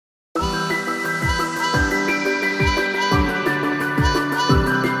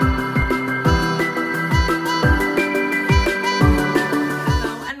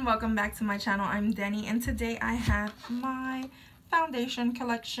welcome back to my channel. I'm Denny and today I have my foundation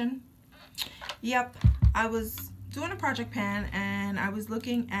collection. Yep, I was doing a project pan and I was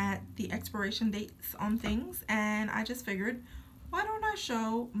looking at the expiration dates on things and I just figured, why don't I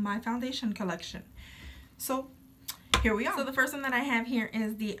show my foundation collection? So here we are. So the first one that I have here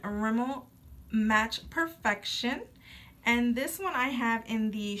is the Rimmel Match Perfection, and this one I have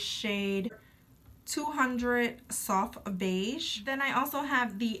in the shade 200 Soft Beige. Then I also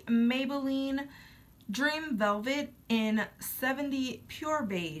have the Maybelline Dream Velvet in 70 Pure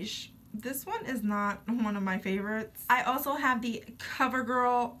Beige. This one is not one of my favorites. I also have the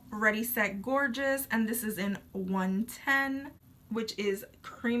CoverGirl Ready Set Gorgeous, and this is in 110, which is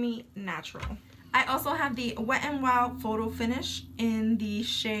Creamy Natural. I also have the Wet n Wild Photo Finish in the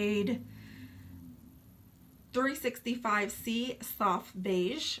shade 365C Soft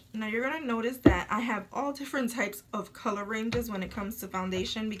Beige. Now you're going to notice that I have all different types of color ranges when it comes to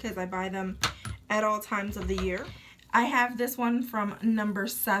foundation because I buy them at all times of the year. I have this one from number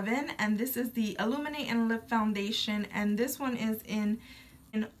 7, and this is the Illuminate and Lift Foundation, and this one is in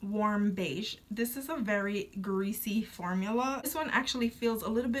warm beige. This is a very greasy formula. This one actually feels a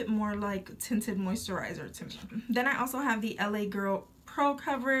little bit more like tinted moisturizer to me. Then I also have the LA Girl Pro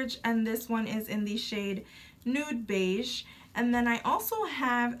Coverage, and this one is in the shade Nude Beige. And then I also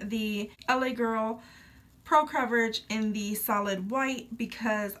have the LA Girl Pro Coverage in the solid white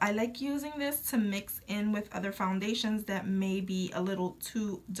because I like using this to mix in with other foundations that may be a little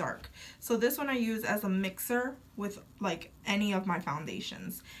too dark. So this one I use as a mixer with like any of my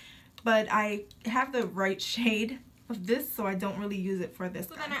foundations, but I have the right shade of this, so I don't really use it for this.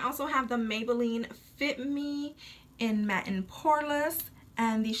 So then I also have the Maybelline Fit Me in Matte and Poreless,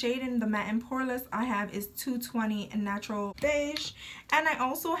 and the shade in the Matte and Poreless I have is 220 Natural Beige. And I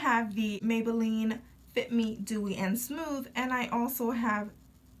also have the Maybelline Fit Me Dewy and Smooth, and I also have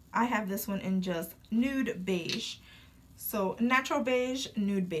this one in just Nude Beige. So natural beige,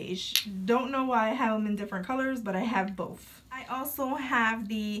 nude beige. Don't know why I have them in different colors, but I have both. I also have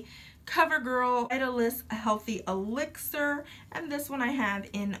the CoverGirl Vitalist Healthy Elixir, and this one I have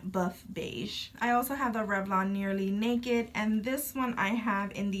in buff beige. I also have the Revlon Nearly Naked, and this one I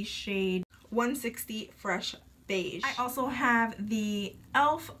have in the shade 160 Fresh Beige. I also have the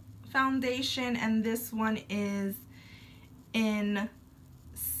e.l.f. foundation, and this one is in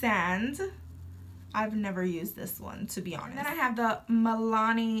Sand. I've never used this one, to be honest. And then I have the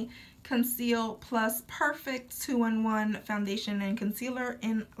Milani Conceal Plus Perfect 2-in-1 foundation and concealer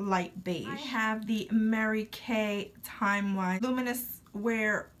in light beige. I have the Mary Kay Time Wise Luminous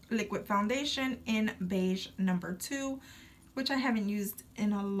Wear Liquid Foundation in beige number 2, which I haven't used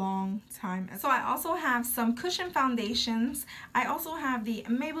in a long time. So I also have some cushion foundations. I also have the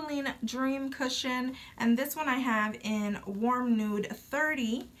Maybelline Dream Cushion, and this one I have in Warm Nude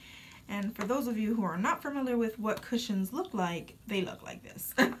 30. And for those of you who are not familiar with what cushions look like, they look like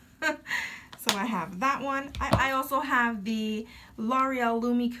this. So I have that one. I also have the L'Oreal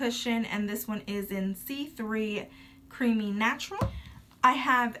Lumi Cushion, and this one is in C3 Creamy Natural. I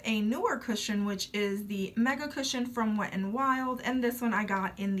have a newer cushion, which is the Mega Cushion from Wet n Wild, and this one I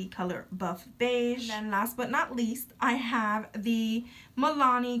got in the color Buff Beige. And then last but not least, I have the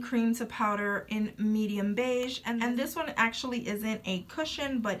Milani Cream to Powder in Medium Beige, and this one actually isn't a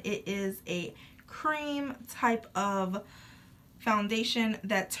cushion, but it is a cream type of foundation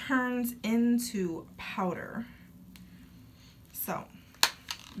that turns into powder. So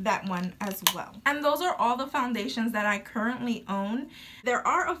that one as well. And those are all the foundations that I currently own. There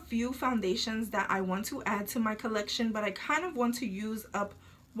are a few foundations that I want to add to my collection, but I kind of want to use up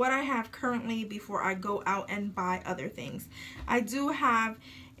what I have currently before I go out and buy other things. I do have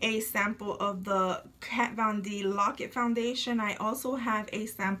a sample of the Kat Von D Lock-It foundation. I also have a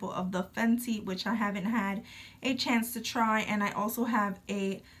sample of the Fenty, which I haven't had a chance to try, and I also have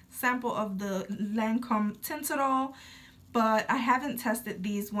a sample of the Lancome Tinted All, but I haven't tested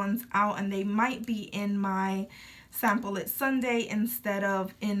these ones out, and they might be in my Sample It Sunday instead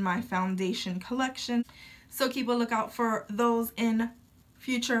of in my foundation collection. So keep a lookout for those in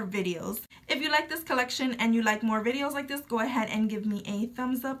future videos. If you like this collection and you like more videos like this, go ahead and give me a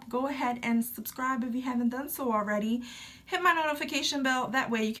thumbs up. Go ahead and subscribe if you haven't done so already. Hit my notification bell, that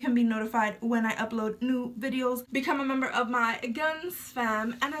way you can be notified when I upload new videos. Become a member of my Guns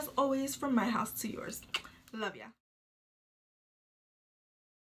fam, and as always, from my house to yours. Love ya.